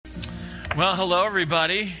Well, hello,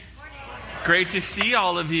 everybody. Great to see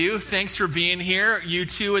all of you. Thanks for being here. You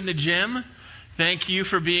two in the gym, thank you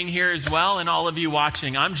for being here as well, and all of you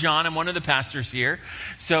watching. I'm John. I'm one of the pastors here.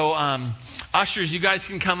 So, ushers, you guys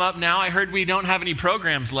can come up now. I heard we don't have any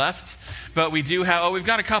programs left, but we do have, we've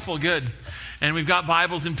got a couple, good. And we've got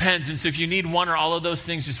Bibles and pens, and so if you need one or all of those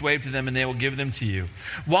things, just wave to them and they will give them to you.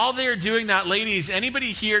 While they're doing that, ladies,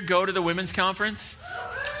 anybody here go to the women's conference?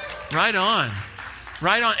 Right on.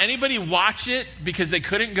 Right on. Anybody watch it because they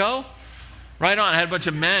couldn't go? Right on. I had a bunch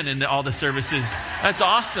of men in all the services. That's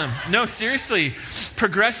awesome. No, seriously,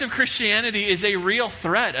 progressive Christianity is a real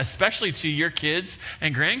threat, especially to your kids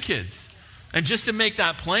and grandkids. And just to make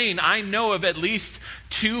that plain, I know of at least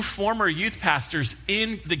 2 former youth pastors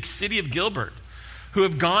in the city of Gilbert who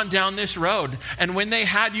have gone down this road. And when they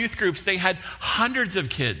had youth groups, they had hundreds of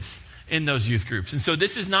kids in those youth groups. And so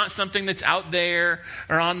this is not something that's out there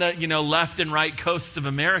or on the left and right coasts of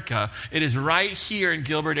America. It is right here in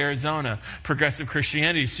Gilbert, Arizona, progressive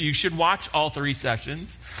Christianity. So you should watch all 3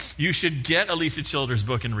 sessions. You should get Alisa Childers'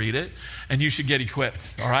 book and read it. And you should get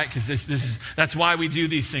equipped, all right? Because that's why we do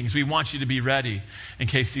these things. We want you to be ready in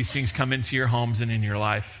case these things come into your homes and in your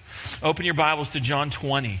life. Open your Bibles to John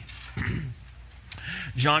 20.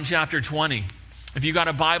 John chapter 20. If you got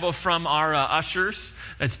a Bible from our ushers,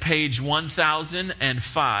 that's page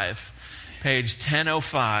 1005, page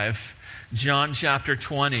 1005, John chapter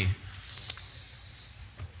 20.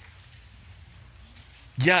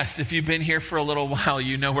 Yes, if you've been here for a little while,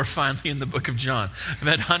 you know we're finally in the book of John. I've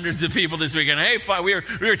had hundreds of people this weekend. Hey, we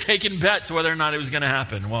were taking bets whether or not it was going to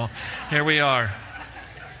happen. Well, here we are.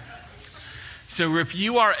 So if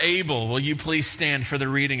you are able, will you please stand for the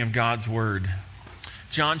reading of God's word?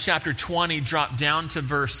 John chapter 20, drop down to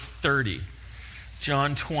verse 30.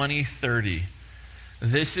 John 20, 30.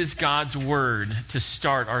 This is God's word to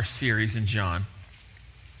start our series in John.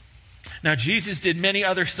 Now, Jesus did many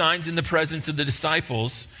other signs in the presence of the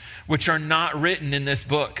disciples, which are not written in this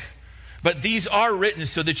book. But these are written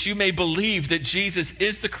so that you may believe that Jesus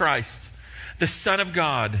is the Christ, the Son of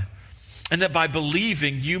God, and that by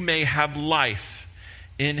believing you may have life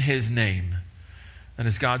in his name. That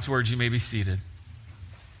is God's word. You may be seated.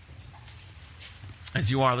 As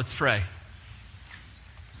you are, let's pray.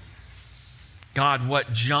 God,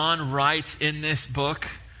 what John writes in this book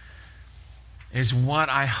is what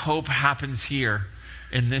I hope happens here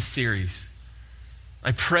in this series.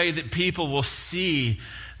 I pray that people will see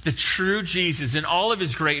the true Jesus in all of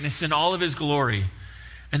his greatness and all of his glory,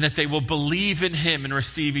 and that they will believe in him and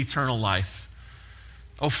receive eternal life.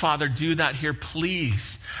 Oh, Father, do that here,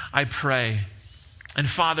 please, I pray. And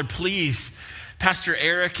Father, please, Pastor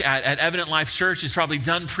Eric at Evident Life Church is probably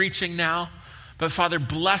done preaching now. But Father,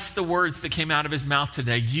 bless the words that came out of his mouth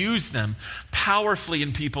today. Use them powerfully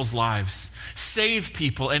in people's lives. Save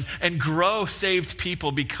people and grow saved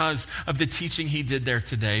people because of the teaching he did there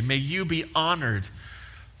today. May you be honored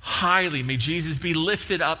highly. May Jesus be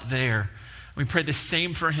lifted up there. We pray the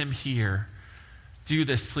same for him here. Do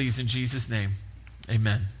this, please, in Jesus' name.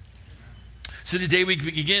 Amen. So today we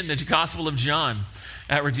begin the Gospel of John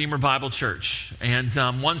at Redeemer Bible Church. And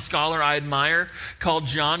one scholar I admire called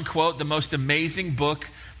John, quote, the most amazing book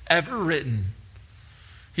ever written.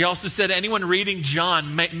 He also said anyone reading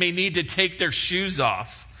John may need to take their shoes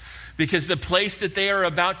off because the place that they are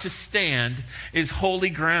about to stand is holy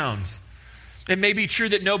ground. It may be true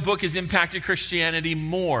that no book has impacted Christianity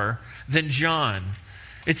more than John.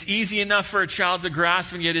 It's easy enough for a child to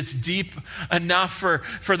grasp, and yet it's deep enough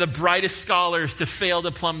for the brightest scholars to fail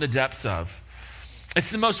to plumb the depths of.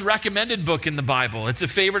 It's the most recommended book in the Bible. It's a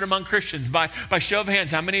favorite among Christians. By show of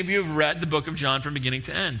hands, how many of you have read the book of John from beginning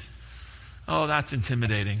to end? Oh, that's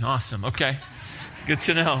intimidating. Awesome. Okay. Good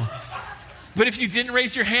to know. But if you didn't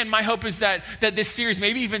raise your hand, my hope is that this series,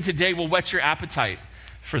 maybe even today, will whet your appetite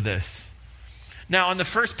for this. Now, on the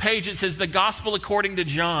first page, it says the gospel according to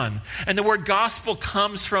John. And the word gospel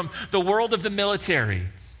comes from the world of the military.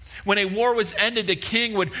 When a war was ended, the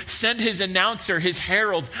king would send his announcer, his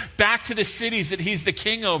herald, back to the cities that he's the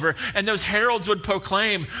king over. And those heralds would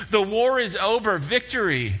proclaim, the war is over,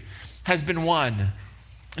 victory has been won.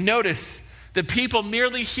 Notice, the people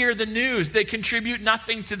merely hear the news. They contribute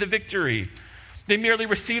nothing to the victory. They merely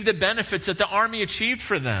receive the benefits that the army achieved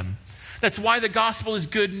for them. That's why the gospel is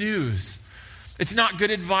good news. It's not good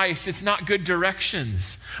advice. It's not good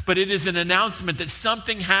directions. But it is an announcement that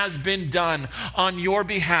something has been done on your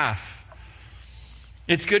behalf.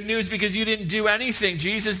 It's good news because you didn't do anything.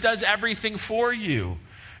 Jesus does everything for you.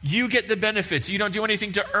 You get the benefits. You don't do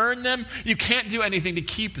anything to earn them. You can't do anything to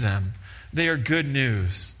keep them. They are good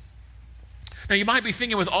news. Now, you might be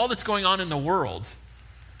thinking, with all that's going on in the world,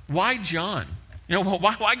 why John?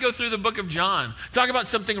 Why go through the book of John? Talk about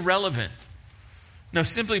something relevant. No,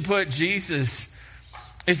 simply put, Jesus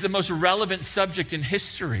is the most relevant subject in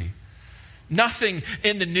history. Nothing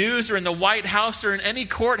in the news or in the White House or in any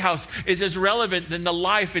courthouse is as relevant than the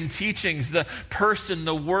life and teachings, the person,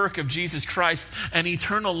 the work of Jesus Christ, and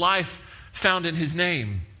eternal life found in his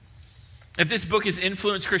name. If this book has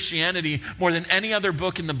influenced Christianity more than any other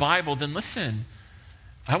book in the Bible, then listen,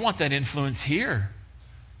 I want that influence here.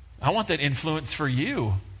 I want that influence for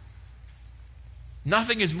you.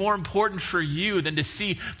 Nothing is more important for you than to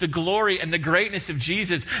see the glory and the greatness of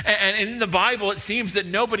Jesus. And in the Bible, it seems that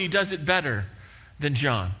nobody does it better than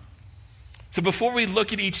John. So before we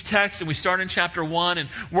look at each text and we start in chapter 1 and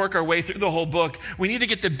work our way through the whole book, we need to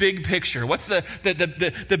get the big picture. What's the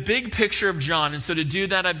big picture of John? And so to do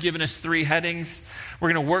that, I've given us 3 headings.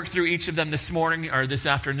 We're going to work through each of them this morning or this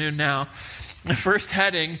afternoon now. The first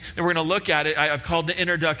heading that we're going to look at, I've called the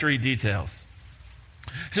introductory details.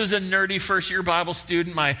 So as a nerdy first-year Bible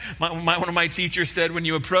student, one of my teachers said, when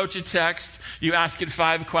you approach a text, you ask it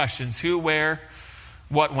 5 questions: who, where,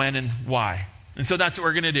 what, when, and why. And so that's what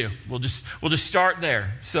we're going to do. We'll just start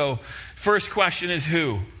there. So first question is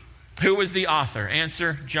who? Who was the author?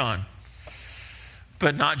 Answer, John.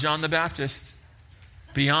 But not John the Baptist.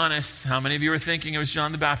 Be honest. How many of you are thinking it was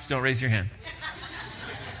John the Baptist? Don't raise your hand.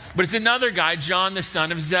 But it's another guy, John the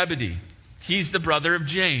son of Zebedee. He's the brother of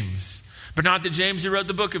James. But not the James who wrote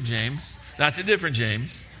the book of James. That's a different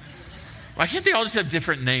James. Why can't they all just have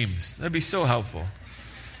different names? That'd be so helpful.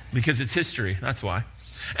 Because it's history, that's why.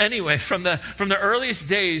 Anyway, from the earliest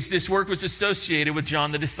days, this work was associated with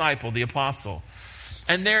John the disciple, the apostle.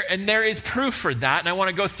 And there is proof for that, and I want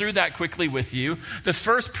to go through that quickly with you. The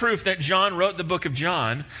first proof that John wrote the book of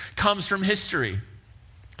John comes from history.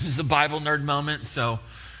 This is a Bible nerd moment, so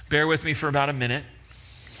bear with me for about a minute.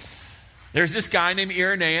 There's this guy named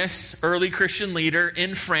Irenaeus, early Christian leader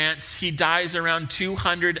in France. He dies around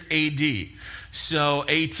 200 AD, so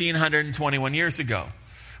 1821 years ago.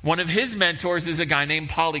 One of his mentors is a guy named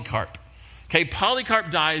Polycarp. Okay, Polycarp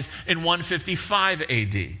dies in 155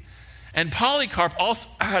 AD. And Polycarp also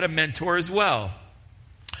had a mentor as well.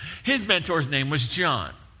 His mentor's name was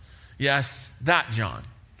John. Yes, that John.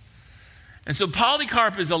 And so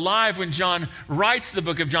Polycarp is alive when John writes the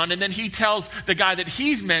book of John, and then he tells the guy that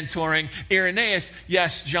he's mentoring, Irenaeus,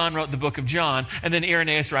 yes, John wrote the book of John. And then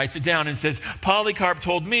Irenaeus writes it down and says, Polycarp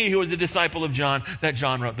told me, who was a disciple of John, that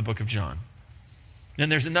John wrote the book of John. Then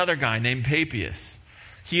there's another guy named Papias.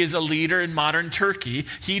 He is a leader in modern Turkey.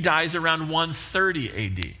 He dies around 130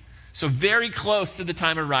 AD. So very close to the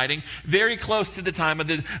time of writing, very close to the time of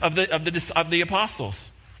the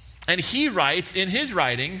apostles. And he writes in his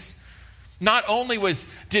writings, not only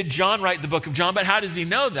did John write the book of John, but how does he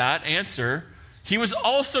know that? Answer, he was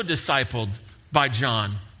also discipled by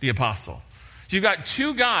John the apostle. So you've got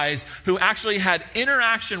 2 guys who actually had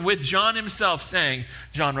interaction with John himself saying,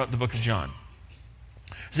 John wrote the book of John.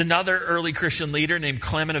 There's another early Christian leader named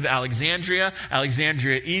Clement of Alexandria,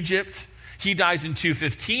 Egypt. He dies in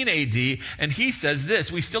 215 AD, and he says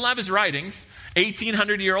this. We still have his writings,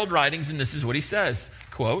 1,800-year-old writings, and this is what he says,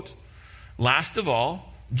 quote, last of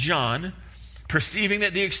all, John, perceiving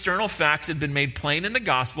that the external facts had been made plain in the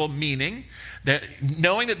gospel, meaning that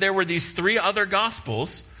knowing that there were these 3 other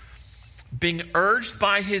gospels, being urged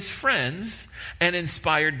by his friends and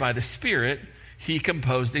inspired by the Spirit, he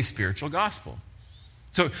composed a spiritual gospel.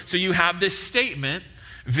 So you have this statement,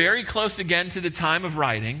 very close again to the time of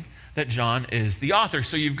writing, that John is the author.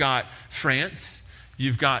 So you've got France,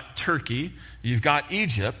 you've got Turkey, you've got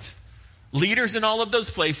Egypt. Leaders in all of those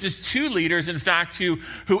places, 2 leaders, in fact, who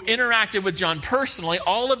interacted with John personally,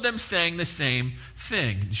 all of them saying the same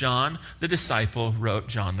thing. John, the disciple, wrote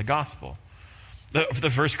John the gospel. The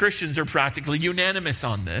first Christians are practically unanimous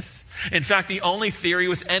on this. In fact, the only theory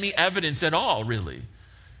with any evidence at all, really,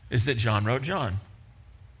 is that John wrote John.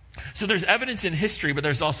 So there's evidence in history, but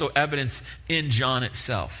there's also evidence in John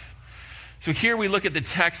itself. So here we look at the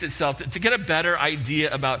text itself to get a better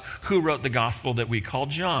idea about who wrote the gospel that we call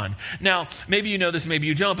John. Now, maybe you know this, maybe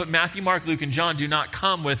you don't, but Matthew, Mark, Luke, and John do not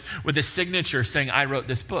come with a signature saying, I wrote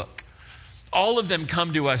this book. All of them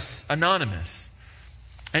come to us anonymous.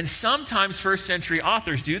 And sometimes first century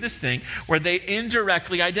authors do this thing where they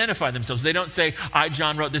indirectly identify themselves. They don't say, I,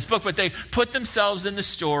 John, wrote this book, but they put themselves in the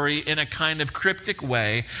story in a kind of cryptic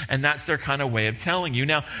way, and that's their kind of way of telling you.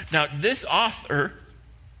 Now this author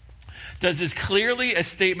does as clearly a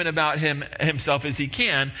statement about himself as he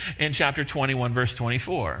can in chapter 21, verse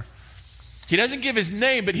 24. He doesn't give his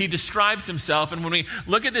name, but he describes himself. And when we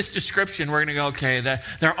look at this description, we're going to go, okay,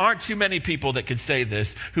 there aren't too many people that could say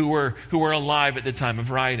this who were alive at the time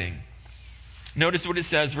of writing. Notice what it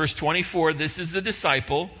says, verse 24, this is the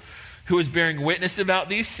disciple who is bearing witness about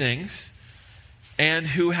these things and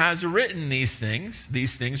who has written these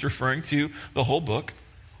things referring to the whole book,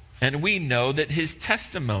 and we know that his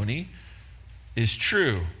testimony is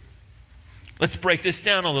true. Let's break this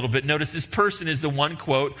down a little bit. Notice this person is the one,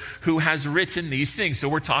 quote, who has written these things. So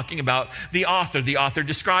we're talking about the author. The author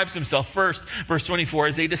describes himself first, verse 24,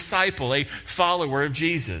 as a disciple, a follower of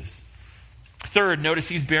Jesus. Third, notice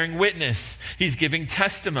he's bearing witness. He's giving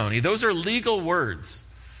testimony. Those are legal words.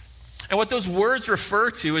 And what those words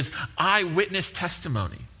refer to is eyewitness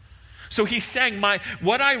testimony. So he's saying,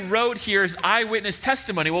 what I wrote here is eyewitness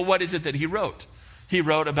testimony. Well, what is it that he wrote? He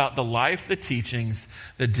wrote about the life, the teachings,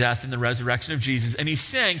 the death, and the resurrection of Jesus. And he's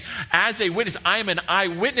saying, as a witness, I am an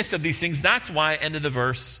eyewitness of these things. That's why, end of the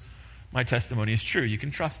verse, my testimony is true. You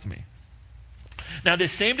can trust me. Now,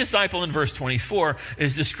 this same disciple in verse 24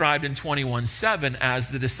 is described in 21:7 as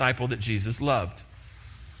the disciple that Jesus loved.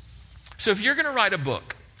 So if you're going to write a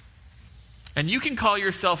book, and you can call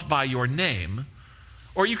yourself by your name,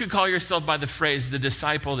 or you could call yourself by the phrase, the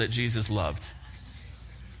disciple that Jesus loved.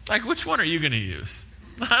 Like, which one are you going to use?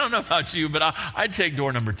 I don't know about you, but I'd take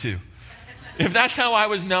door number 2. If that's how I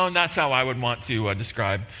was known, that's how I would want to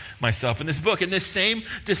describe myself in this book. And this same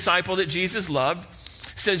disciple that Jesus loved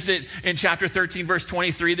says that in chapter 13, verse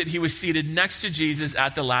 23, that he was seated next to Jesus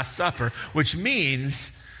at the Last Supper, which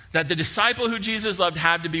means that the disciple who Jesus loved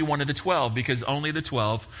had to be one of the 12, because only the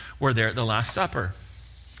 12 were there at the Last Supper.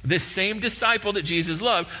 This same disciple that Jesus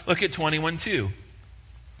loved, look at 21:2.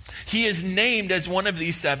 He is named as one of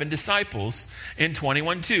these 7 disciples in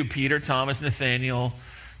 21:2. Peter, Thomas, Nathanael,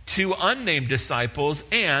 2 unnamed disciples,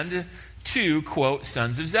 and 2, quote,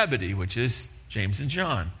 sons of Zebedee, which is James and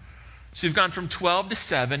John. So we've gone from 12 to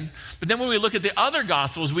 7. But then when we look at the other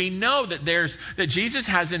Gospels, we know that Jesus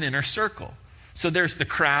has an inner circle. So there's the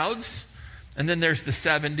crowds, and then there's the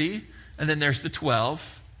 70, and then there's the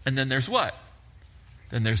 12, and then there's what?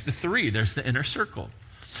 Then there's the 3. There's the inner circle.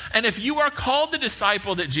 And if you are called the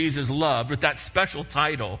disciple that Jesus loved with that special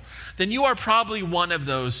title, then you are probably one of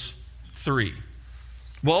those 3.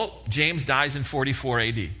 Well, James dies in 44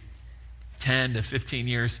 AD, 10 to 15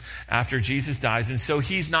 years after Jesus dies, and so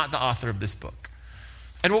he's not the author of this book.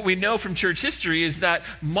 And what we know from church history is that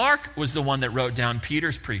Mark was the one that wrote down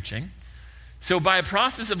Peter's preaching. So by a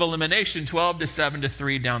process of elimination, 12 to 7 to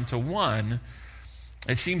 3 down to 1,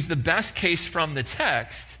 it seems the best case from the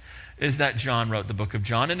text is that John wrote the book of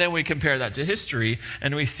John. And then we compare that to history,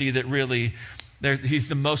 and we see that really he's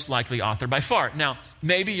the most likely author by far. Now,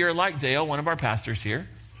 maybe you're like Dale, one of our pastors here.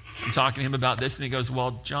 I'm talking to him about this, and he goes,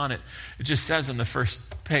 well, John, it just says on the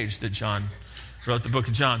first page that John wrote the book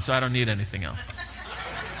of John, so I don't need anything else.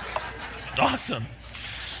 Awesome.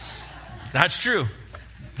 That's true.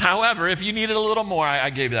 However, if you needed a little more, I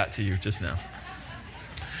gave that to you just now.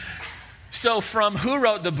 So from who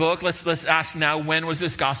wrote the book, let's ask now, when was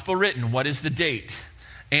this gospel written? What is the date?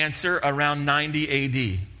 Answer, around 90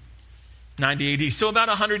 AD. 90 AD. So about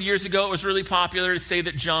 100 years ago, it was really popular to say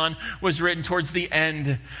that John was written towards the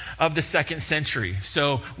end of the 2nd century.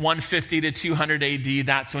 So 150 to 200 AD,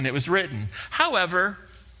 that's when it was written. However,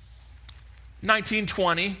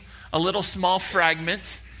 1920, a little small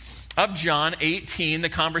fragment of John 18, the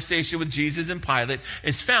conversation with Jesus and Pilate,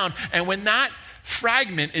 is found. And when that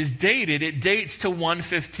fragment is dated, it dates to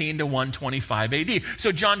 115 to 125 AD.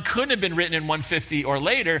 So John couldn't have been written in 150 or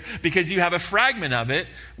later, because you have a fragment of it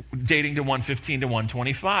dating to 115 to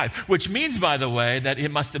 125, which means, by the way, that it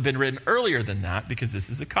must have been written earlier than that, because this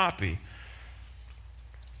is a copy.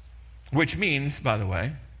 Which means, by the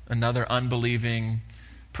way, another unbelieving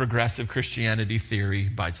progressive Christianity theory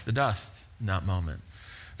bites the dust in that moment.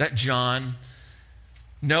 That John,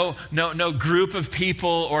 no group of people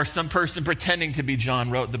or some person pretending to be John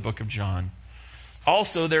wrote the book of John.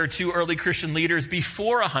 Also, there are 2 early Christian leaders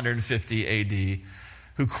before 150 AD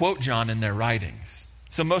who quote John in their writings.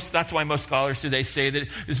 So that's why most scholars today say that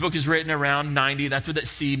this book is written around 90. That's what that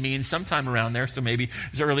C means, sometime around there. So maybe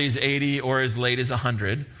as early as 80 or as late as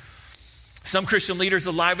 100. Some Christian leaders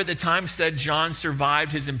alive at the time said John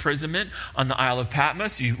survived his imprisonment on the Isle of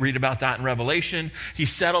Patmos. You read about that in Revelation. He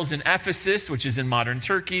settles in Ephesus, which is in modern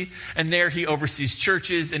Turkey, and there he oversees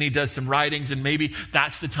churches and he does some writings, and maybe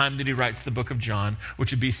that's the time that he writes the book of John, which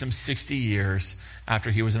would be some 60 years after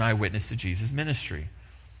he was an eyewitness to Jesus' ministry.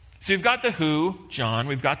 So we've got the who, John.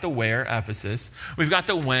 We've got the where, Ephesus. We've got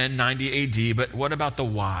the when, 90 AD. But what about the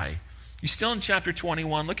why? You still in chapter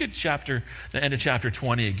 21? Look at the end of chapter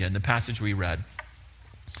 20 again, the passage we read.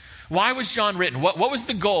 Why was John written? What was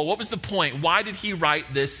the goal? What was the point? Why did he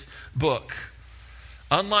write this book?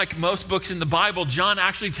 Unlike most books in the Bible, John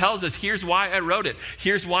actually tells us, here's why I wrote it.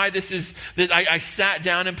 Here's why I sat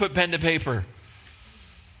down and put pen to paper.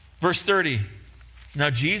 Verse 30. Now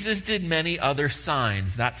Jesus did many other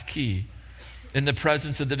signs, that's key, in the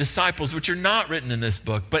presence of the disciples, which are not written in this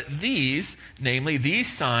book. But these, namely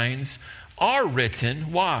these signs, are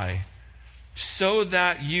written. Why? So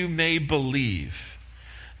that you may believe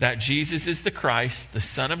that Jesus is the Christ, the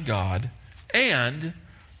Son of God, and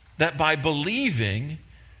that by believing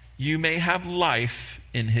you may have life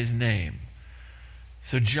in his name.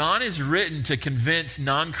 So John is written to convince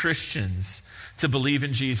non-Christians to believe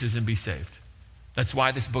in Jesus and be saved. That's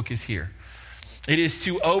why this book is here. It is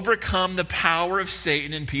to overcome the power of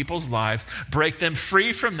Satan in people's lives, break them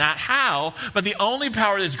free from that. How? But the only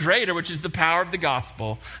power that's greater, which is the power of the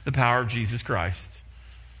gospel, the power of Jesus Christ.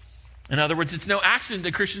 In other words, it's no accident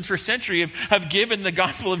that Christians for a century have given the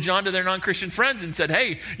Gospel of John to their non-Christian friends and said,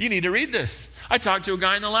 hey, you need to read this. I talked to a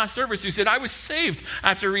guy in the last service who said, I was saved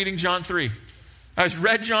after reading John 3. I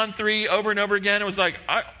read John 3 over and over again. It was like,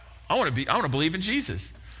 I want to believe in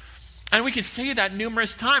Jesus. And we can say that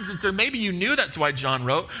numerous times. And so maybe you knew that's why John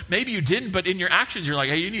wrote. Maybe you didn't, but in your actions, you're like,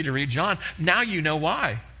 hey, you need to read John. Now you know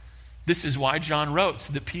why. This is why John wrote,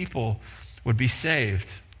 so that people would be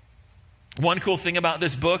saved. One cool thing about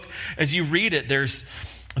this book, as you read it, there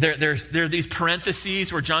are these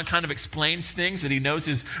parentheses where John kind of explains things that he knows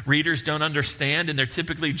his readers don't understand, and they're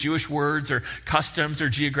typically Jewish words or customs or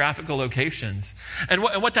geographical locations. And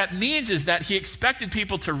what that means is that he expected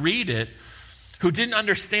people to read it who didn't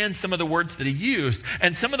understand some of the words that he used,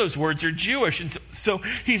 and some of those words are Jewish. And so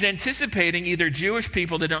he's anticipating either Jewish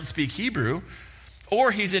people that don't speak Hebrew,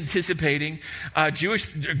 or he's anticipating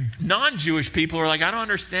non-Jewish people who are like, I don't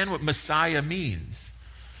understand what Messiah means.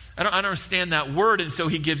 I don't understand that word, and so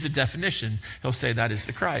he gives a definition. He'll say that is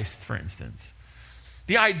the Christ, for instance.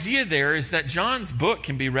 The idea there is that John's book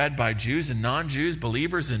can be read by Jews and non-Jews,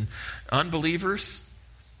 believers and unbelievers,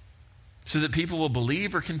 so that people will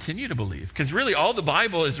believe or continue to believe. Because really all the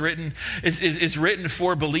Bible is written written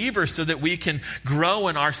for believers so that we can grow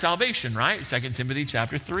in our salvation, right? 2 Timothy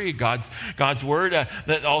chapter 3, God's word,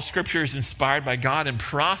 that all scripture is inspired by God and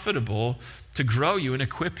profitable to grow you and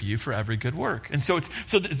equip you for every good work. And so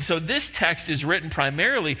this text is written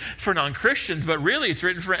primarily for non-Christians, but really it's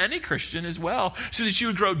written for any Christian as well, so that you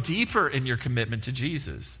would grow deeper in your commitment to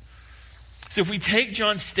Jesus. So if we take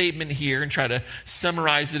John's statement here and try to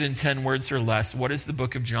summarize it in 10 words or less, what is the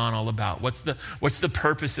book of John all about? What's the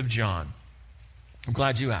purpose of John? I'm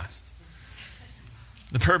glad you asked.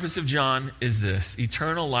 The purpose of John is this: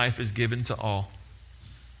 eternal life is given to all.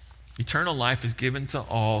 Eternal life is given to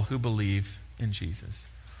all who believe in Jesus.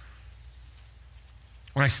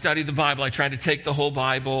 When I study the Bible, I try to take the whole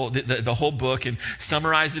Bible, the whole book, and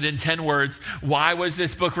summarize it in 10 words. Why was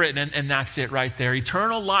this book written? And that's it right there.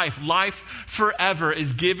 Eternal life, life forever,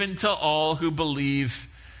 is given to all who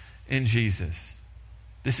believe in Jesus.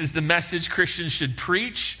 This is the message Christians should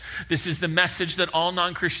preach. This is the message that all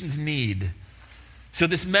non-Christians need. So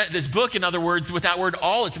this book, in other words, with that word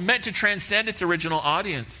all, it's meant to transcend its original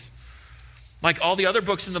audience. Like all the other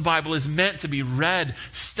books in the Bible, is meant to be read,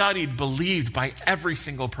 studied, believed by every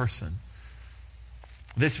single person.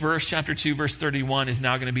 This verse, chapter 2, verse 31, is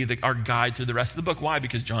now going to be our guide through the rest of the book. Why?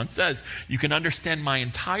 Because John says, you can understand my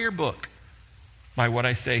entire book by what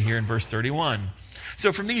I say here in verse 31.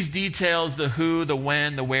 So from these details, the who, the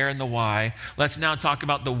when, the where, and the why, let's now talk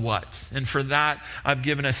about the what. And for that, I've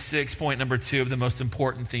given us 6, point number 2, of the most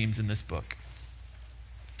important themes in this book.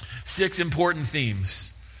 6 important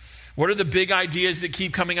themes. What are the big ideas that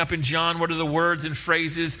keep coming up in John? What are the words and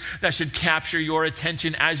phrases that should capture your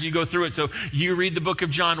attention as you go through it? So you read the book of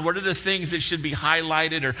John. What are the things that should be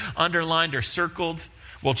highlighted or underlined or circled?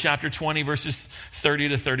 Well, chapter 20, verses 30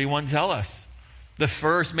 to 31 tell us. The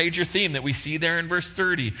first major theme that we see there in verse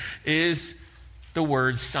 30 is the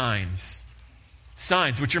word signs.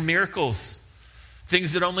 Signs, which are miracles,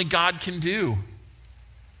 things that only God can do.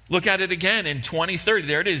 Look at it again in 20:30.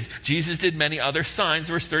 There it is. Jesus did many other signs,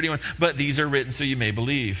 verse 31, but these are written so you may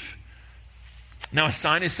believe. Now, a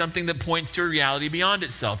sign is something that points to a reality beyond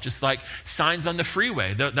itself, just like signs on the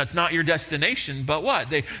freeway. That's not your destination, but what?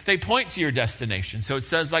 They point to your destination. So it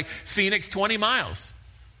says like Phoenix 20 miles.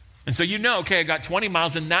 And so you know, okay, I got 20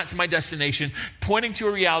 miles and that's my destination, pointing to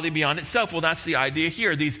a reality beyond itself. Well, that's the idea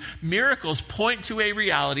here. These miracles point to a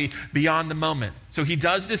reality beyond the moment. So he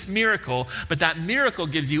does this miracle, but that miracle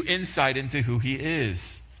gives you insight into who he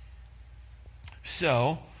is.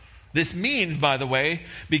 So this means, by the way,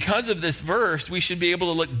 because of this verse, we should be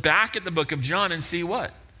able to look back at the book of John and see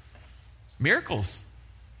what? Miracles.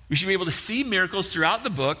 We should be able to see miracles throughout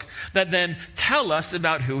the book that then tell us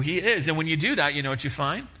about who he is. And when you do that, you know what you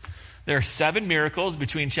find? There are 7 miracles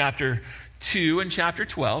between chapter 2 and chapter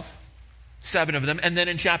 12. 7 of them. And then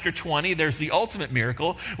in chapter 20, there's the ultimate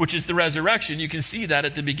miracle, which is the resurrection. You can see that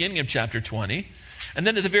at the beginning of chapter 20. And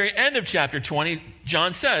then at the very end of chapter 20,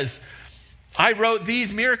 John says, I wrote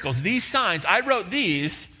these miracles, these signs, I wrote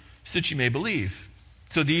these so that you may believe.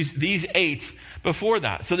 So these 8 before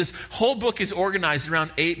that. So this whole book is organized around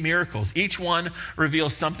 8 miracles. Each one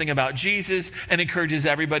reveals something about Jesus and encourages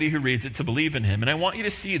everybody who reads it to believe in him. And I want you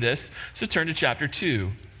to see this. So turn to chapter 2.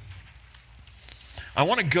 I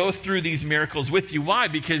want to go through these miracles with you. Why?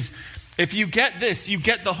 Because if you get this, you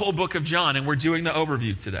get the whole book of John, and we're doing the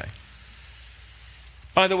overview today.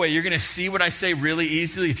 By the way, you're going to see what I say really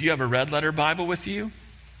easily if you have a red letter Bible with you.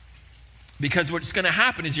 Because what's going to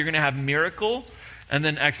happen is you're going to have miracle and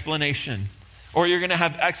then explanation. Or you're going to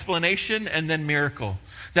have explanation and then miracle.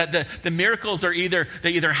 That the miracles are either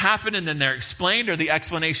happen and then they're explained, or the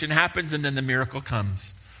explanation happens and then the miracle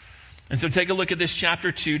comes. And so take a look at this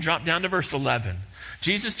chapter 2, drop down to verse 11.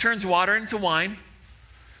 Jesus turns water into wine,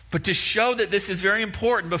 but to show that this is very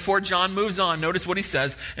important before John moves on, notice what he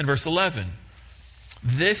says in verse 11.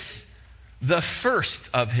 This, the first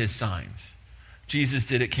of his signs, Jesus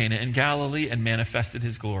did at Cana in Galilee and manifested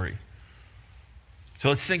his glory. So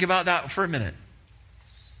let's think about that for a minute.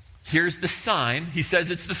 Here's the sign. He says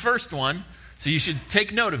it's the first one. So you should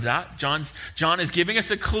take note of that. John is giving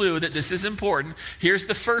us a clue that this is important. Here's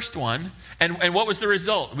the first one. And what was the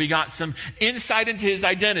result? We got some insight into his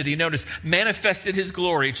identity. Notice, manifested his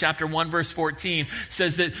glory. Chapter 1, verse 14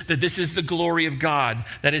 says that this is the glory of God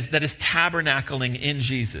that is tabernacling in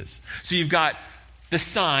Jesus. So you've got the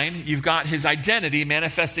sign, you've got his identity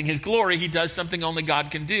manifesting his glory. He does something only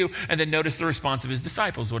God can do. And then notice the response of his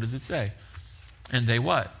disciples. What does it say? And they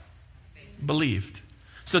what? Believed.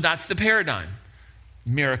 So that's the paradigm.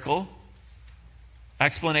 Miracle,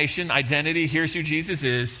 explanation, identity, here's who Jesus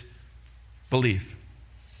is, belief.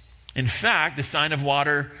 In fact, the sign of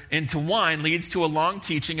water into wine leads to a long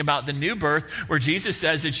teaching about the new birth, where Jesus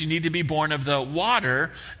says that you need to be born of the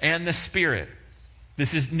water and the Spirit.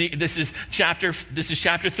 This is chapter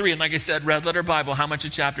 3, and like I said, red letter Bible. How much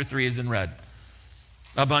of chapter 3 is in red?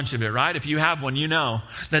 A bunch of it, right? If you have one, you know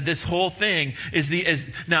that this whole thing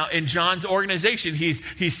is now in John's organization,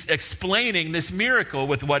 he's explaining this miracle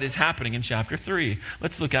with what is happening in chapter 3.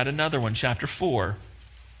 Let's look at another one, chapter 4.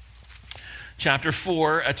 Chapter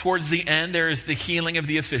 4, towards the end, there is the healing of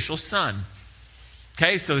the official son.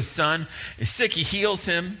 Okay, so his son is sick, he heals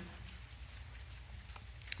him.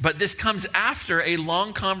 But this comes after a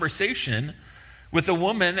long conversation with a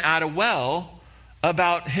woman at a well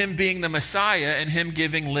about him being the Messiah and him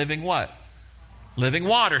giving living what? Living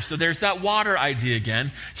water. So there's that water idea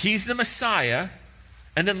again. He's the Messiah.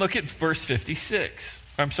 And then look at verse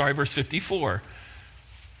 54.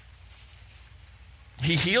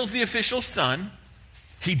 He heals the official son.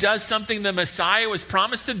 He does something the Messiah was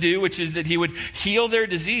promised to do, which is that he would heal their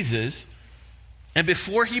diseases. And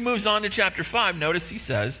before he moves on to chapter 5, notice he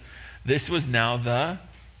says, this was now the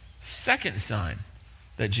second sign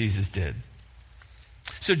that Jesus did.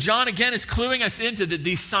 So John, again, is cluing us into that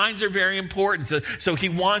these signs are very important. So he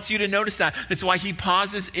wants you to notice that. That's why he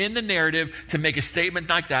pauses in the narrative to make a statement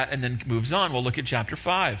like that and then moves on. We'll look at chapter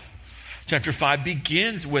 5. Chapter 5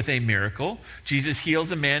 begins with a miracle. Jesus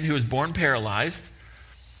heals a man who was born paralyzed.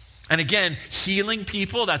 And again, healing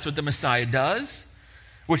people, that's what the Messiah does.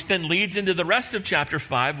 Which then leads into the rest of chapter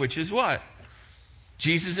 5, which is what?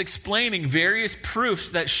 Jesus explaining various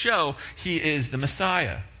proofs that show he is the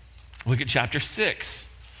Messiah. Look at chapter 6.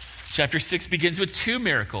 Chapter 6 begins with 2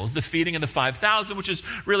 miracles. The feeding of the 5,000, which is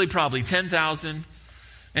really probably 10,000,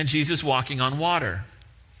 and Jesus walking on water.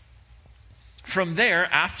 From there,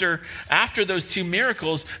 after those 2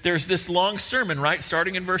 miracles, there's this long sermon, right?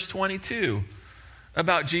 Starting in verse 22,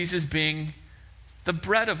 about Jesus being the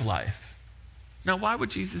bread of life. Now, why would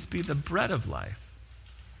Jesus be the bread of life?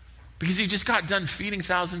 Because he just got done feeding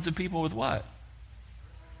thousands of people with what?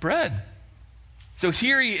 Bread. So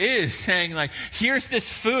here he is saying, like, here's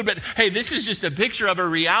this food, but hey, this is just a picture of a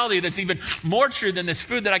reality that's even more true than this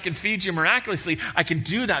food that I can feed you miraculously. I can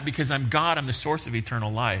do that because I'm God. I'm the source of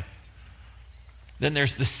eternal life. Then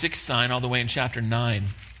there's the 6th sign all the way in chapter 9.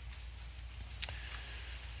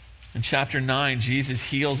 In chapter 9, Jesus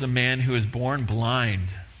heals a man who is born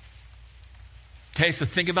blind. Okay, so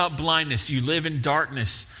think about blindness. You live in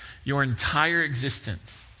darkness your entire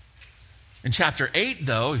existence. In chapter 8,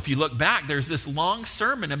 though, if you look back, there's this long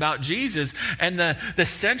sermon about Jesus, and the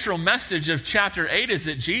central message of chapter 8 is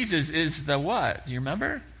that Jesus is the what? Do you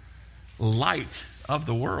remember? Light of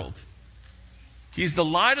the world. He's the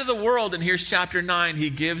light of the world. And here's chapter 9. He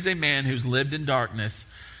gives a man who's lived in darkness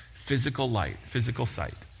physical light, physical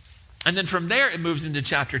sight. And then from there, it moves into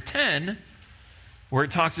chapter 10, where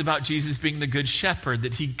it talks about Jesus being the good shepherd,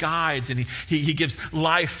 that he guides and he gives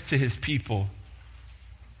life to his people.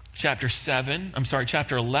 Chapter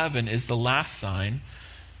 11 is the last sign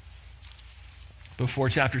before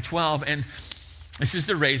chapter 12. And this is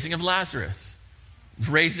the raising of Lazarus,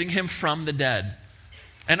 raising him from the dead.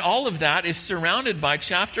 And all of that is surrounded by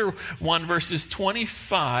chapter 1, verses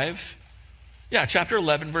 25. Chapter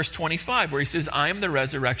 11, verse 25, where he says, I am the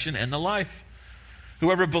resurrection and the life.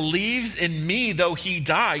 Whoever believes in me, though he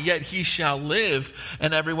die, yet he shall live.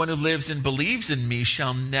 And everyone who lives and believes in me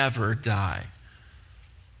shall never die.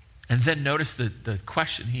 And then notice the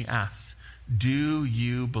question he asks. Do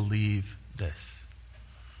you believe this?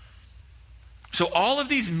 So all of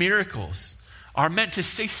these miracles are meant to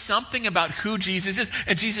say something about who Jesus is.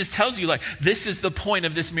 And Jesus tells you, this is the point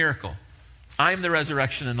of this miracle. I am the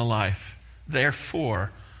resurrection and the life.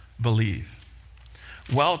 Therefore, believe.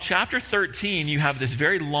 Well, chapter 13, you have this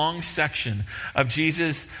very long section of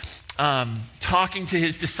Jesus talking to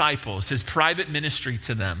his disciples, his private ministry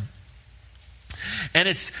to them. And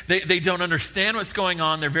they don't understand what's going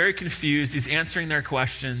on. They're very confused. He's answering their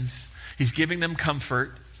questions. He's giving them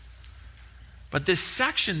comfort. But this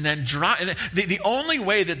section then the only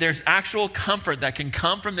way that there's actual comfort that can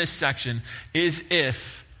come from this section is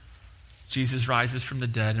if Jesus rises from the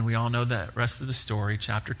dead, and we all know that rest of the story.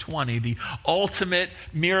 Chapter 20, the ultimate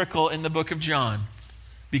miracle in the book of John,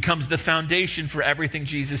 becomes the foundation for everything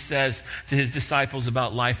Jesus says to his disciples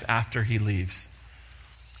about life after he leaves.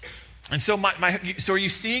 And so so are you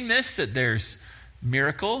seeing this? That there's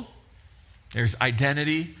miracle, there's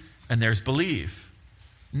identity, and there's believe.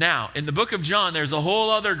 Now, in the book of John, there's a whole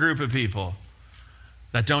other group of people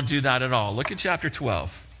that don't do that at all. Look at chapter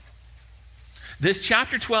 12. This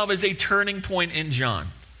chapter 12 is a turning point in John.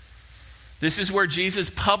 This is where Jesus'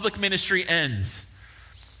 public ministry ends.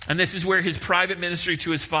 And this is where his private ministry to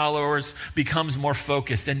his followers becomes more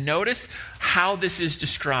focused. And notice how this is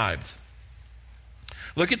described.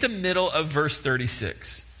 Look at the middle of verse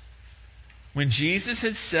 36. When Jesus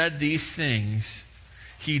had said these things,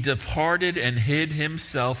 he departed and hid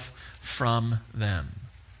himself from them.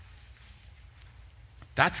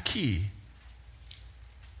 That's key.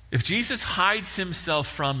 If Jesus hides himself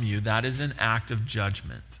from you, that is an act of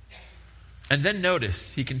judgment. And then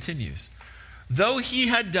notice, he continues, though he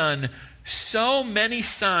had done so many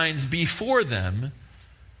signs before them,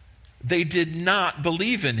 they did not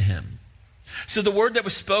believe in him. So the word that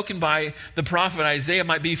was spoken by the prophet Isaiah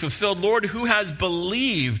might be fulfilled. Lord, who has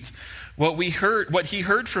believed what he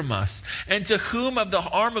heard from us? And to whom of the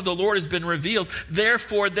arm of the Lord has been revealed?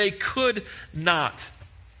 Therefore they could not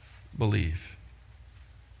believe.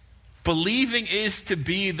 Believing is to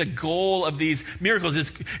be the goal of these miracles.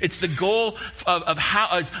 It's the goal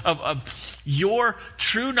of your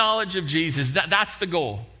true knowledge of Jesus. That's the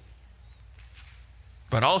goal.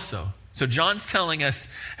 But also, so John's telling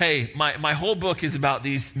us, hey, my whole book is about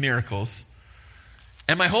these miracles.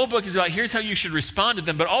 And my whole book is about here's how you should respond to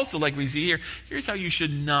them. But also, like we see here, here's how you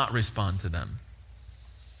should not respond to them.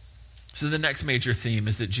 So the next major theme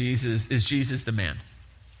is that Jesus the man.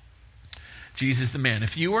 Jesus the man.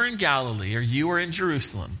 If you were in Galilee or you were in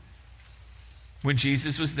Jerusalem when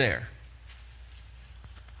Jesus was there,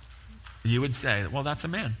 you would say, well, that's a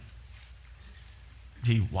man.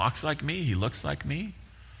 He walks like me. He looks like me.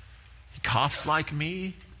 He coughs like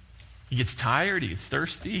me. He gets tired. He gets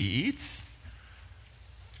thirsty. He eats.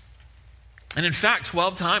 And in fact,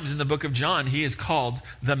 12 times in the book of John, he is called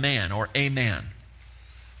the man or a man.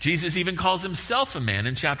 Jesus even calls himself a man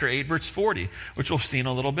in chapter 8, verse 40, which we'll see in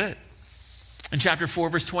a little bit. In chapter 4,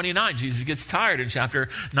 verse 29, Jesus gets tired. In chapter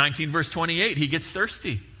 19, verse 28, he gets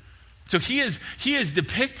thirsty. So he is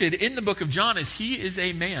depicted in the book of John as he is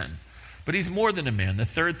a man. But he's more than a man. The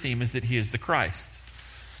third theme is that he is the Christ.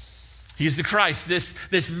 He is the Christ.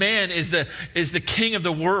 This man is the king of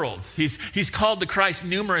the world. He's called the Christ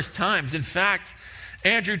numerous times. In fact,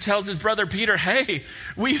 Andrew tells his brother Peter, hey,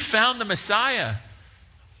 we found the Messiah.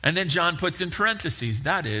 And then John puts in parentheses,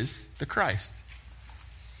 that is the Christ.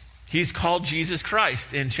 He's called Jesus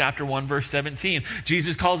Christ in chapter 1, verse 17.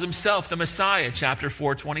 Jesus calls himself the Messiah, chapter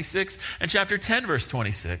 4, 26, and chapter 10, verse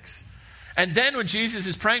 26. And then when Jesus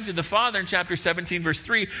is praying to the Father in chapter 17, verse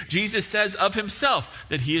 3, Jesus says of himself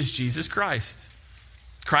that he is Jesus Christ.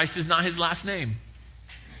 Christ is not his last name.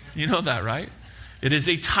 You know that, right? It is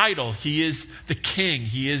a title. He is the King.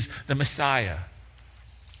 He is the Messiah.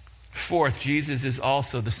 Fourth, Jesus is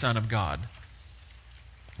also the Son of God.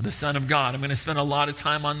 the Son of God. I'm going to spend a lot of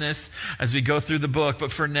time on this as we go through the book,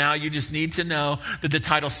 but for now, you just need to know that the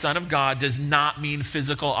title Son of God does not mean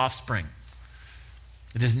physical offspring.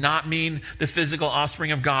 It does not mean the physical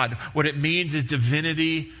offspring of God. What it means is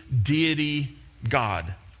divinity, deity,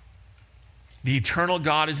 God. The eternal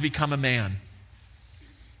God has become a man.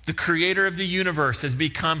 The creator of the universe has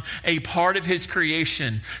become a part of his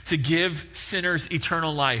creation to give sinners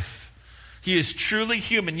eternal life. He is truly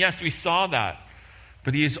human. Yes, we saw that.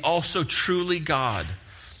 But he is also truly God.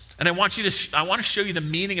 And I want to show you the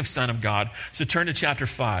meaning of Son of God. So turn to chapter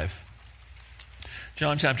 5.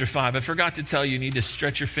 John chapter 5. I forgot to tell you, you need to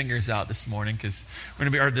stretch your fingers out this morning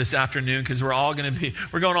or this afternoon, because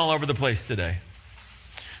we're going all over the place today.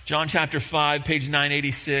 John chapter 5, page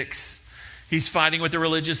 986. He's fighting with the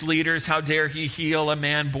religious leaders. How dare he heal a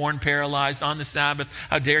man born paralyzed on the Sabbath?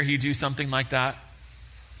 How dare he do something like that?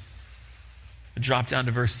 Drop down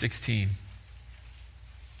to verse 16.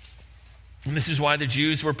 And this is why the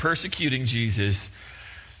Jews were persecuting Jesus,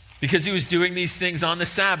 because he was doing these things on the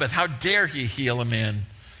Sabbath. How dare he heal a man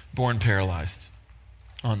born paralyzed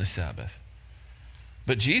on the Sabbath?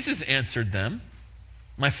 But Jesus answered them,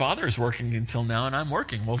 my Father is working until now, and I'm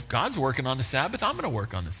working. Well, if God's working on the Sabbath, I'm going to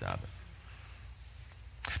work on the Sabbath.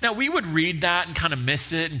 Now, we would read that and kind of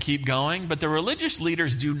miss it and keep going, but the religious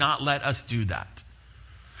leaders do not let us do that.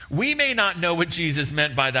 We may not know what Jesus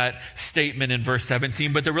meant by that statement in verse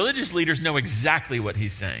 17, but the religious leaders know exactly what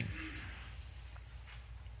he's saying.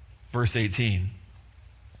 Verse 18.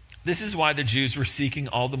 This is why the Jews were seeking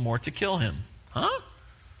all the more to kill him. Huh?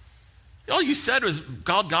 All you said was,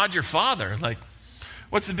 call God your Father. Like,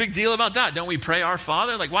 what's the big deal about that? Don't we pray our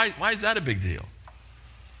Father? Like, why is that a big deal?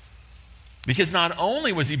 Because not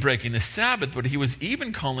only was he breaking the Sabbath, but he was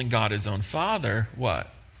even calling God his own Father.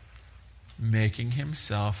 What? Making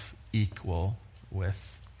himself equal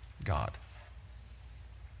with God.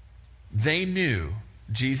 They knew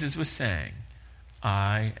Jesus was saying,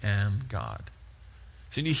 I am God.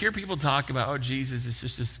 So when you hear people talk about, oh, Jesus is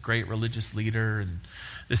just this great religious leader and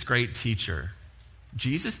this great teacher,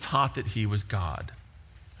 Jesus taught that he was God.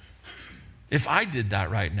 If I did that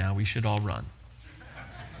right now, we should all run.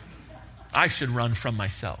 I should run from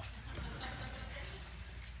myself.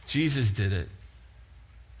 Jesus did it,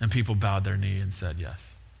 and people bowed their knee and said,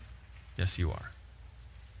 yes. Yes, you are.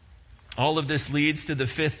 All of this leads to the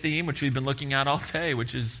fifth theme, which we've been looking at all day,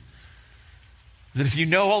 which is that if you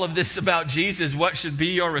know all of this about Jesus, what should be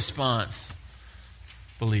your response?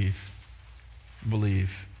 Believe.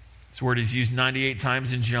 Believe. This word is used 98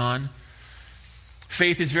 times in John.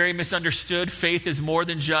 Faith is very misunderstood. Faith is more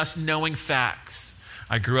than just knowing facts.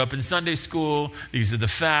 I grew up in Sunday school. These are the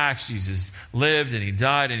facts. Jesus lived and he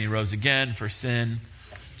died and he rose again for sin.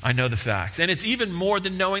 I know the facts. And it's even more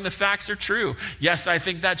than knowing the facts are true. Yes, I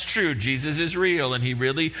think that's true. Jesus is real and he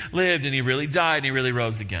really lived and he really died and he really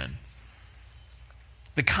rose again.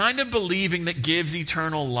 The kind of believing that gives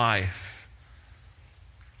eternal life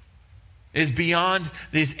is beyond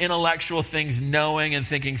these intellectual things, knowing and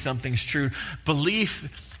thinking something's true.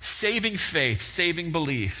 Belief, saving faith, saving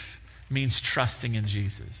belief means trusting in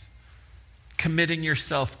Jesus, committing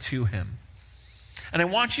yourself to him. And I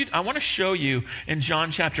want to show you in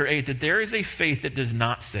John chapter 8 that there is a faith that does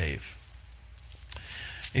not save.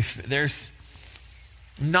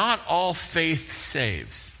 Not all faith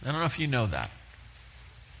saves. I don't know if you know that.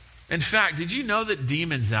 In fact, did you know that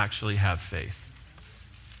demons actually have faith?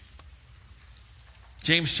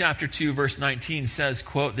 James chapter 2 verse 19 says,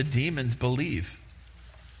 quote, the demons believe.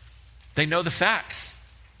 They know the facts.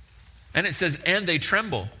 And it says, and they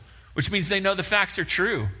tremble, which means they know the facts are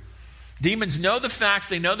true. Demons know the facts.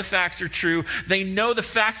 They know the facts are true. They know the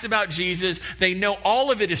facts about Jesus. They know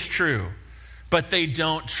all of it is true, but they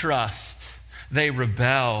don't trust. They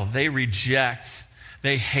rebel. They reject.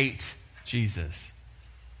 They hate Jesus.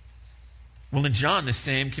 Well, in John, the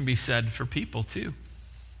same can be said for people too.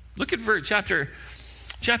 Look at chapter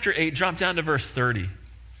 8, drop down to verse 30.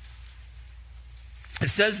 It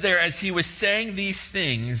says there, as he was saying these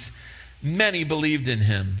things, many believed in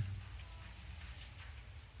him.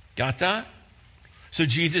 Got that? So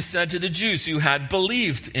Jesus said to the Jews who had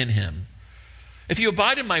believed in him, if you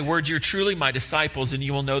abide in my word, you're truly my disciples, and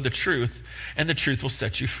you will know the truth, and the truth will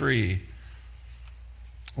set you free.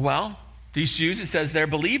 Well, these Jews, it says there,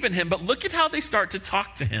 believe in him, but look at how they start to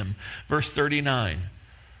talk to him. Verse 39.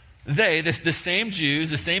 They, the same Jews,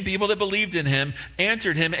 the same people that believed in him,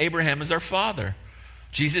 answered him, Abraham is our father.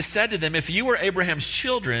 Jesus said to them, if you were Abraham's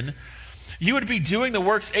children, you would be doing the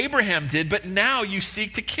works Abraham did, but now you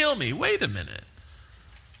seek to kill me. Wait a minute.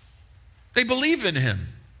 They believe in him,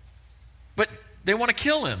 but they want to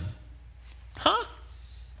kill him. Huh?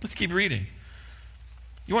 Let's keep reading.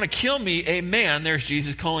 You want to kill me, a man, there's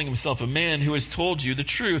Jesus calling himself a man, who has told you the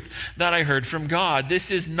truth that I heard from God. This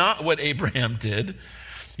is not what Abraham did.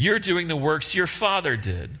 You're doing the works your father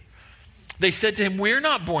did. They said to him, we're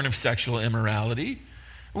not born of sexual immorality.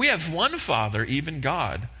 We have one Father, even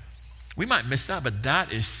God. We might miss that, but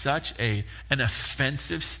that is such an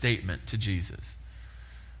offensive statement to Jesus,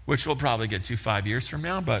 which we'll probably get to 5 years from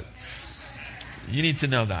now, but you need to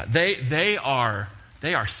know that. They are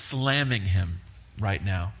slamming him right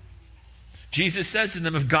now. Jesus says to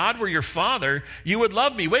them, if God were your father, you would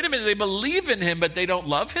love me. Wait a minute, they believe in him, but they don't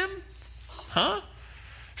love him? Huh?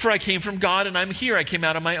 For I came from God and I'm here. I came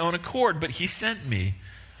out of my own accord, but he sent me.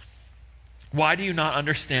 Why do you not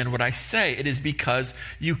understand what I say? It is because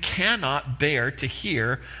you cannot bear to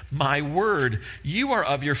hear my word. You are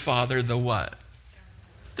of your father, the what?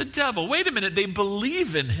 The devil. Wait a minute, they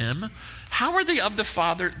believe in him. How are they of their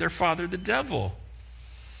father, the devil?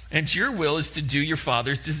 And your will is to do your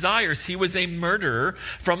father's desires. He was a murderer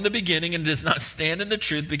from the beginning and does not stand in the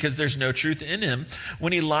truth because there's no truth in him.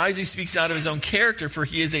 When he lies, he speaks out of his own character, for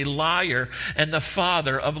he is a liar and the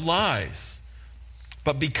father of lies.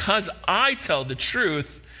 But because I tell the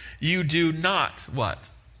truth, you do not what?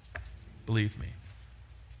 Believe me.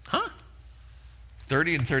 Huh?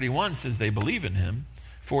 30 and 31 says they believe in him.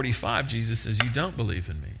 45, Jesus says, you don't believe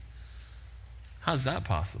in me. How's that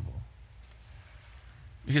possible?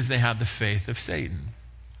 Because they have the faith of Satan.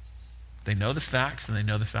 They know the facts, and they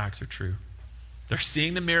know the facts are true. They're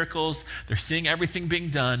seeing the miracles, they're seeing everything being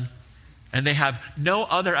done, and they have no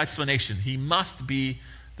other explanation. He must be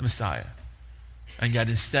the Messiah. And yet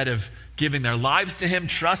instead of giving their lives to him,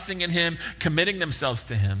 trusting in him, committing themselves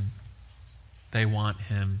to him, they want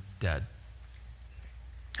him dead.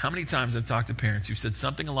 How many times I've talked to parents who said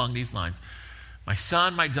something along these lines? My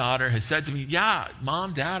son, my daughter has said to me, yeah,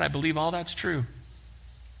 mom, dad, I believe all that's true.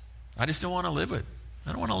 I just don't want to live it.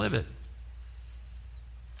 I don't want to live it.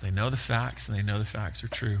 They know the facts and they know the facts are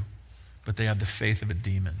true, but they have the faith of a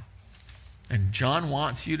demon. And John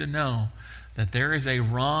wants you to know that there is a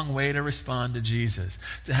wrong way to respond to Jesus,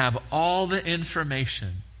 to have all the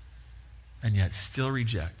information and yet still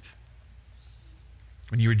reject.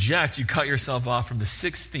 When you reject, you cut yourself off from the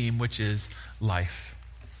sixth theme, which is life.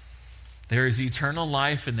 There is eternal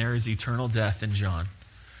life and there is eternal death in John.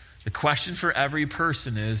 The question for every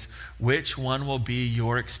person is, which one will be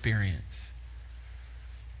your experience?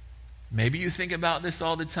 Maybe you think about this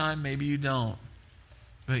all the time, maybe you don't.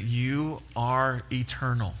 But you are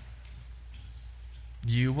eternal.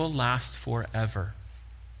 You will last forever.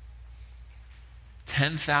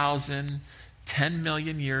 10,000, 10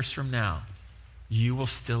 million years from now, you will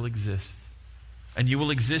still exist. And you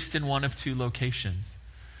will exist in one of two locations.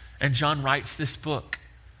 And John writes this book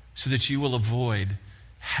so that you will avoid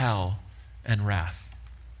hell and wrath.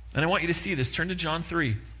 And I want you to see this. Turn to John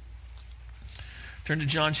 3. Turn to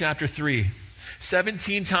John chapter 3.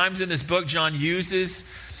 17 times in this book, John uses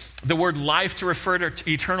the word life to refer to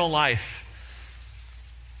eternal life.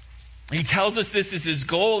 He tells us this is his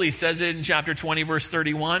goal. He says it in chapter 20, verse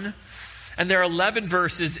 31. And there are 11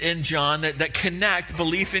 verses in John that connect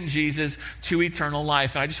belief in Jesus to eternal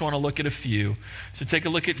life. And I just want to look at a few. So take a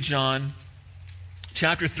look at John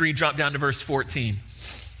chapter 3, drop down to verse 14.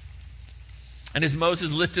 And as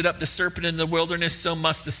Moses lifted up the serpent in the wilderness, so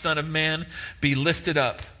must the Son of Man be lifted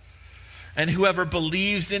up. And whoever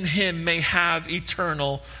believes in him may have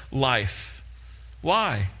eternal life.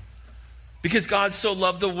 Why? Because God so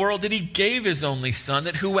loved the world that he gave his only Son,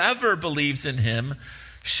 that whoever believes in him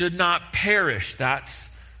should not perish.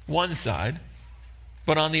 That's one side.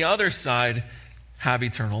 But on the other side, have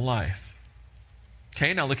eternal life.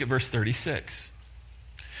 Okay, now look at verse 36.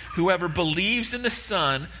 Whoever believes in the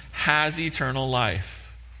Son has eternal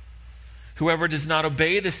life. Whoever does not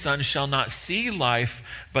obey the Son shall not see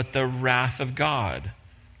life, but the wrath of God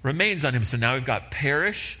remains on him. So now we've got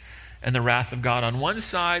perish and the wrath of God on one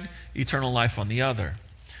side, eternal life on the other.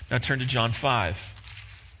 Now turn to John 5.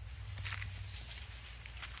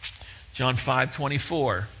 John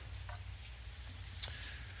 5:24.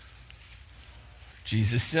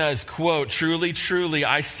 Jesus says, quote, truly, truly,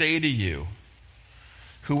 I say to you,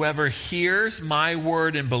 whoever hears my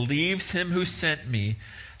word and believes him who sent me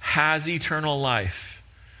has eternal life.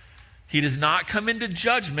 He does not come into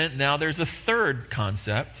judgment. Now there's a third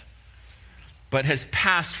concept, but has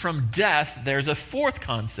passed from death, there's a fourth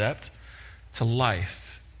concept, to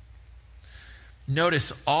life.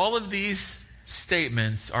 Notice all of these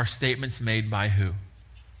statements are statements made by who?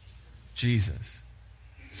 Jesus.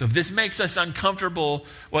 So if this makes us uncomfortable,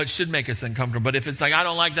 well, it should make us uncomfortable. But if it's like, I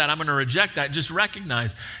don't like that, I'm going to reject that, just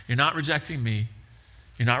recognize you're not rejecting me.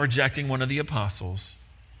 You're not rejecting one of the apostles.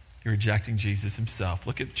 You're rejecting Jesus himself.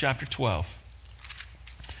 Look at chapter 12.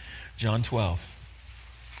 John 12.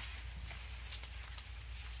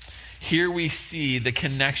 Here we see the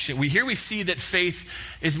connection. Here we see that faith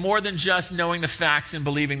is more than just knowing the facts and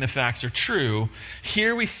believing the facts are true.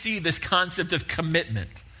 Here we see this concept of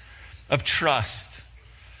commitment, of trust.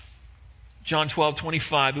 John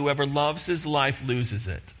 12:25, whoever loves his life loses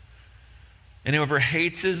it. And whoever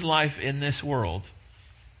hates his life in this world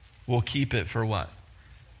will keep it for what?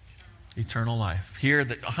 Eternal life. Here,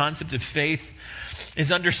 the concept of faith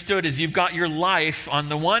is understood as you've got your life on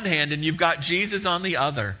the one hand and you've got Jesus on the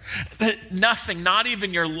other. Nothing, not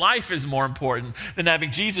even your life, is more important than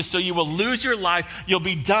having Jesus. So you will lose your life, you'll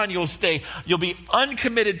be done, you'll be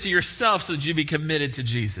uncommitted to yourself so that you be committed to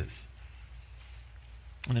Jesus.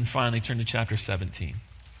 And then finally, turn to chapter 17.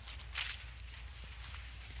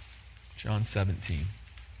 John 17.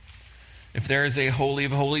 If there is a Holy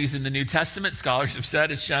of Holies in the New Testament, scholars have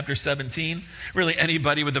said it's chapter 17. Really,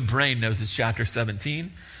 anybody with a brain knows it's chapter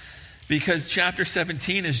 17. Because chapter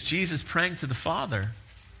 17 is Jesus praying to the Father.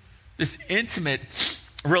 This intimate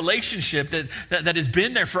relationship that has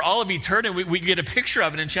been there for all of eternity. We get a picture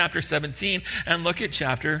of it in chapter 17. And look at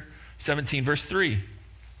chapter 17, verse 3.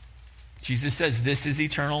 Jesus says, this is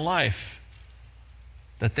eternal life,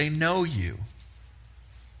 that they know you.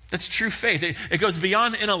 That's true faith. It goes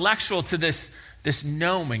beyond intellectual to this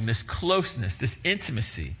knowing, this closeness, this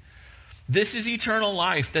intimacy. This is eternal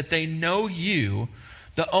life, that they know you,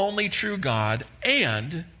 the only true God,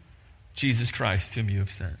 and Jesus Christ, whom you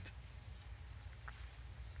have sent.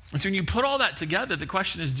 And so when you put all that together, the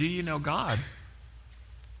question is, do you know God?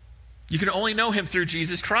 You can only know him through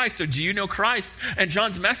Jesus Christ. So do you know Christ? And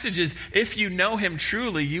John's message is, if you know him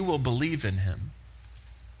truly, you will believe in him.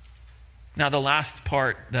 Now, the last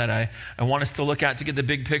part that I want us to look at to get the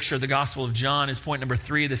big picture of the Gospel of John is point number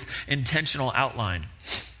 3, this intentional outline.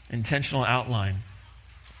 Intentional outline.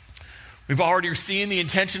 We've already seen the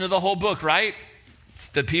intention of the whole book, right? It's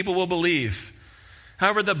that people will believe.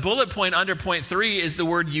 However, the bullet point under point 3 is the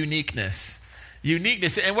word uniqueness.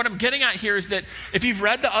 Uniqueness. And what I'm getting at here is that if you've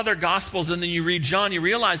read the other Gospels and then you read John, you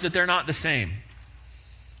realize that they're not the same.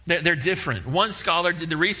 They're different. One scholar did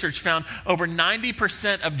the research, found over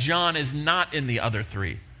 90% of John is not in the other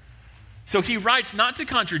 3. So he writes not to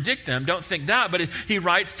contradict them, don't think that, but he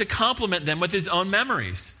writes to complement them with his own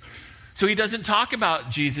memories. So he doesn't talk about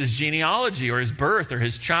Jesus' genealogy or his birth or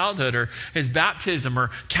his childhood or his baptism or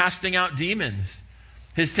casting out demons,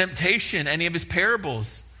 his temptation, any of his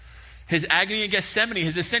parables, his agony in Gethsemane,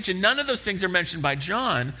 his ascension. None of those things are mentioned by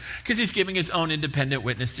John because he's giving his own independent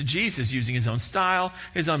witness to Jesus, using his own style,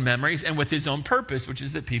 his own memories, and with his own purpose, which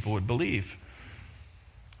is that people would believe.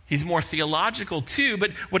 He's more theological too,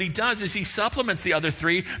 but what he does is he supplements the other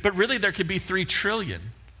 3, but really there could be 3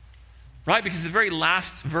 trillion, right? Because the very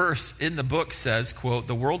last verse in the book says, quote,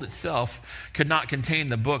 the world itself could not contain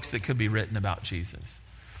the books that could be written about Jesus.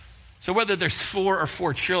 So whether there's 4 or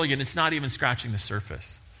 4 trillion, it's not even scratching the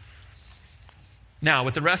surface. Now,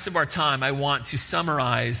 with the rest of our time, I want to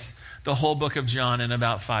summarize the whole book of John in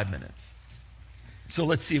about 5 minutes. So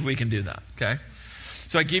let's see if we can do that, okay?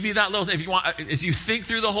 So I give you that little, if you want, as you think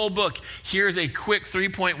through the whole book, here's a quick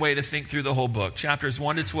 3-point way to think through the whole book. Chapters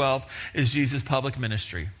 1 to 12 is Jesus' public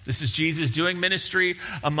ministry. This is Jesus doing ministry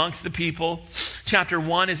amongst the people. Chapter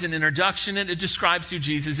 1 is an introduction, and it describes who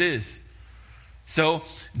Jesus is. So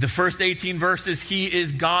the first 18 verses, he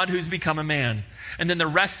is God who's become a man. And then the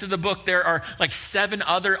rest of the book, there are like 7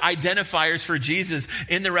 other identifiers for Jesus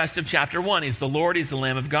in the rest of chapter 1. He's the Lord, he's the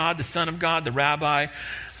Lamb of God, the Son of God, the Rabbi,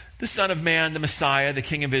 the Son of Man, the Messiah, the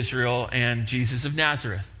King of Israel, and Jesus of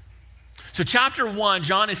Nazareth. So chapter 1,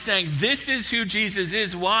 John is saying this is who Jesus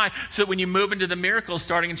is. Why? So that when you move into the miracles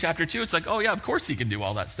starting in chapter 2, it's like, oh yeah, of course he can do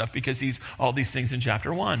all that stuff because he's all these things in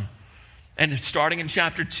chapter 1. And starting in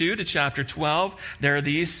chapter 2 to chapter 12, there are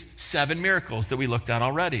these 7 miracles that we looked at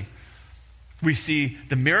already. We see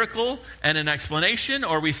the miracle and an explanation,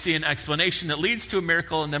 or we see an explanation that leads to a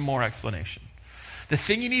miracle and then more explanation. The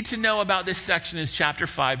thing you need to know about this section is chapter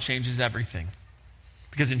 5 changes everything.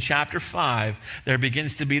 Because in chapter 5, there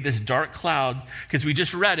begins to be this dark cloud, because we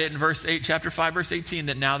just read it in verse 8, chapter 5, verse 18,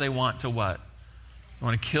 that now they want to what? They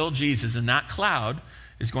want to kill Jesus, and that cloud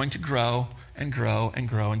is going to grow and grow and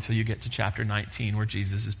grow until you get to chapter 19, where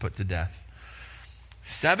Jesus is put to death.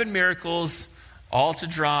 7 miracles, all to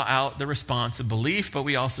draw out the response of belief, but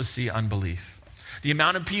we also see unbelief. The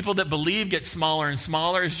amount of people that believe gets smaller and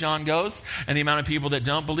smaller as John goes, and the amount of people that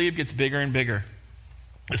don't believe gets bigger and bigger.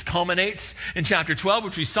 This culminates in chapter 12,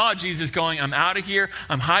 which we saw Jesus going, I'm out of here.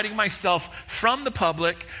 I'm hiding myself from the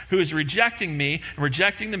public who is rejecting me,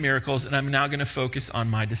 rejecting the miracles, and I'm now going to focus on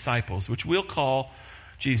my disciples, which we'll call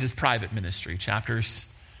Jesus' private ministry, chapters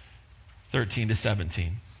 13 to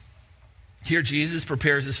 17. Here, Jesus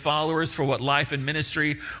prepares his followers for what life and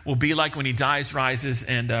ministry will be like when he dies, rises,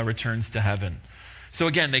 and returns to heaven. So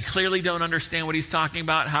again, they clearly don't understand what he's talking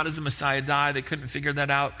about. How does the Messiah die? They couldn't figure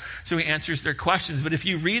that out. So he answers their questions. But if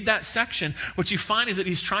you read that section, what you find is that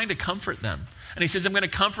he's trying to comfort them. And he says, I'm going to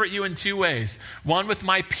comfort you in two ways. One, with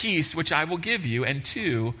my peace, which I will give you. And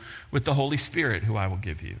two, with the Holy Spirit, who I will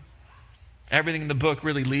give you. Everything in the book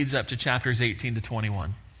really leads up to chapters 18 to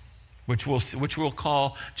 21, which we'll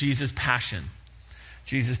call Jesus' passion.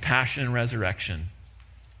 Jesus' passion and resurrection.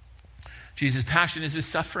 Jesus' passion is his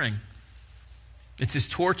suffering. It's his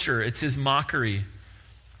torture. It's his mockery.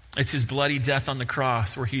 It's his bloody death on the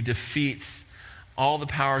cross where he defeats all the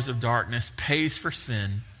powers of darkness, pays for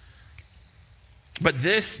sin. But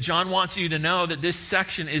this, John wants you to know that this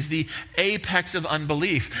section is the apex of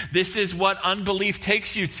unbelief. This is what unbelief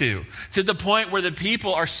takes you to the point where the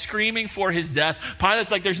people are screaming for his death.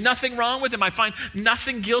 Pilate's like, there's nothing wrong with him. I find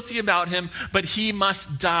nothing guilty about him, but he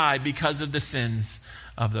must die because of the sins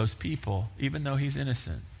of those people, even though he's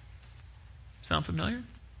innocent. Sound familiar?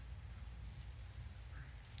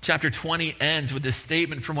 Chapter 20 ends with this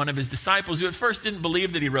statement from one of his disciples who at first didn't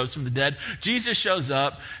believe that he rose from the dead. Jesus shows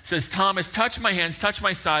up, says, Thomas, touch my hands, touch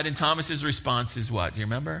my side. And Thomas's response is what? Do you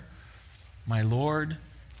remember? My Lord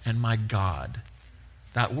and my God.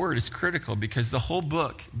 That word is critical because the whole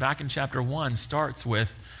book, back in chapter 1, starts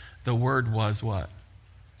with the word was what?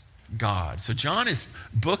 God. So John is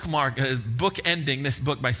bookending this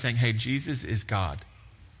book by saying, hey, Jesus is God.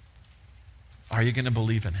 Are you going to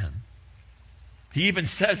believe in him? He even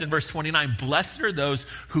says in verse 29, blessed are those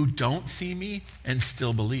who don't see me and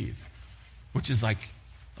still believe, which is like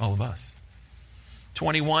all of us.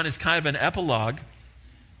 21 is kind of an epilogue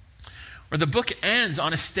where the book ends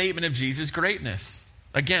on a statement of Jesus' greatness.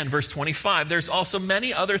 Again, verse 25, there's also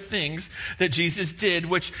many other things that Jesus did,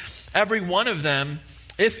 which every one of them,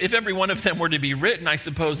 if every one of them were to be written, I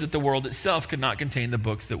suppose that the world itself could not contain the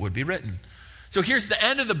books that would be written. So here's the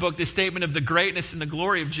end of the book, the statement of the greatness and the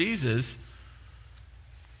glory of Jesus.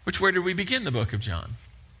 Where did we begin the book of John?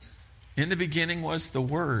 In the beginning was the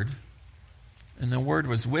Word, and the Word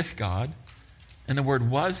was with God, and the Word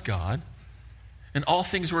was God, and all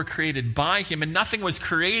things were created by him, and nothing was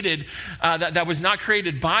created that was not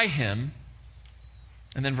created by him.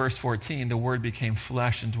 And then verse 14, the Word became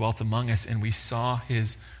flesh and dwelt among us, and we saw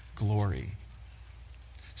his glory.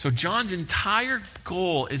 So John's entire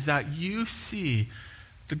goal is that you see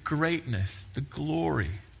the greatness, the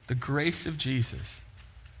glory, the grace of Jesus,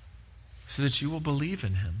 so that you will believe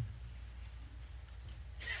in him.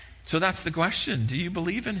 So that's the question. Do you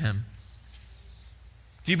believe in him?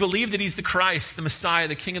 Do you believe that he's the Christ, the Messiah,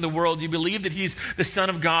 the King of the world? Do you believe that he's the Son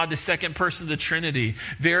of God, the second person of the Trinity,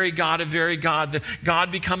 very God of very God, the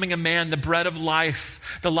God becoming a man, the bread of life,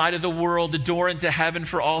 the light of the world, the door into heaven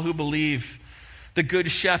for all who believe, the good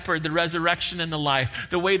shepherd, the resurrection and the life,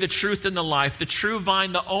 the way, the truth, and the life, the true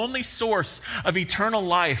vine, the only source of eternal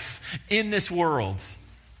life in this world?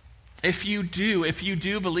 If you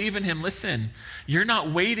do believe in him, listen, you're not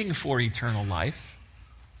waiting for eternal life.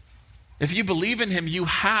 If you believe in him, you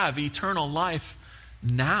have eternal life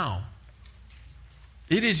now.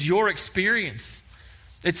 It is your experience.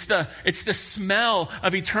 It's the smell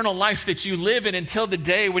of eternal life that you live in until the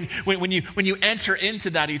day when you enter into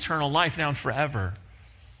that eternal life now and forever.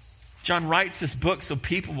 John writes this book so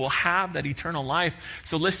people will have that eternal life.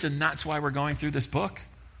 So listen, that's why we're going through this book.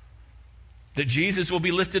 That Jesus will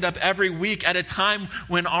be lifted up every week at a time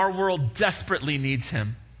when our world desperately needs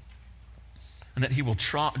him. And that he will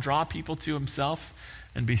draw people to himself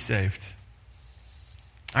and be saved.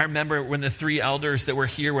 I remember when the three elders that were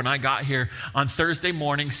here when I got here, on Thursday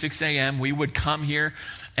morning, 6 a.m., we would come here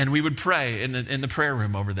and we would pray in the prayer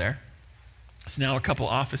room over there. It's now a couple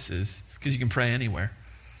offices because you can pray anywhere.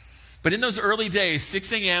 But in those early days,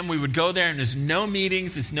 6 a.m., we would go there and there's no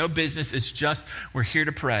meetings, there's no business, it's just we're here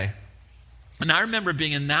to pray. And I remember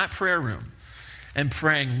being in that prayer room and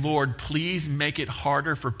praying, Lord, please make it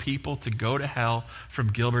harder for people to go to hell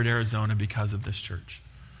from Gilbert, Arizona because of this church.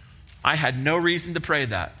 I had no reason to pray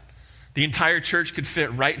that. The entire church could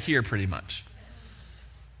fit right here pretty much.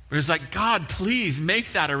 But it's like, God, please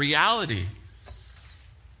make that a reality.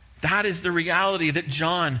 That is the reality that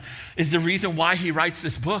John is the reason why he writes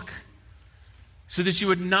this book. So that you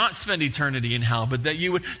would not spend eternity in hell, but that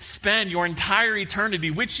you would spend your entire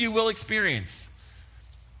eternity, which you will experience,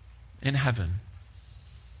 in heaven.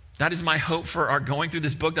 That is my hope for our going through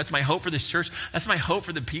this book. That's my hope for this church. That's my hope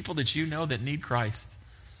for the people that you know that need Christ.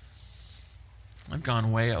 I've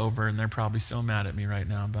gone way over, and they're probably so mad at me right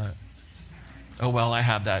now, but oh well, I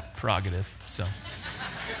have that prerogative, so.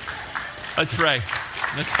 Let's pray.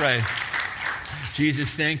 Let's pray.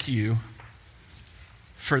 Jesus, thank you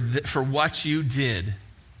for what you did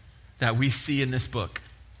that we see in this book.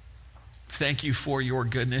 Thank you for your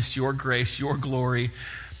goodness, your grace, your glory,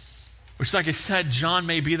 which, like I said, John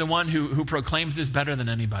may be the one who proclaims this better than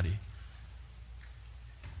anybody.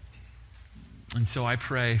 And so I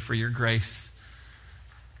pray for your grace.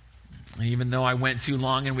 Even though I went too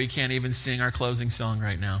long and we can't even sing our closing song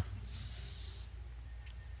right now,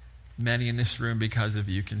 many in this room, because of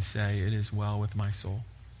you, can say, it is well with my soul.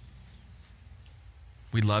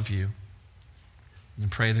 We love you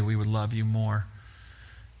and pray that we would love you more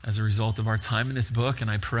as a result of our time in this book.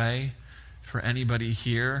 And I pray for anybody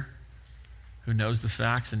here who knows the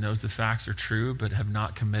facts and knows the facts are true but have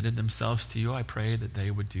not committed themselves to you. I pray that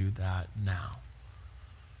they would do that now.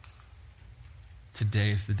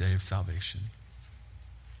 Today is the day of salvation.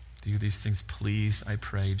 Do these things, please, I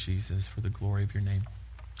pray, Jesus, for the glory of your name.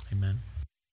 Amen.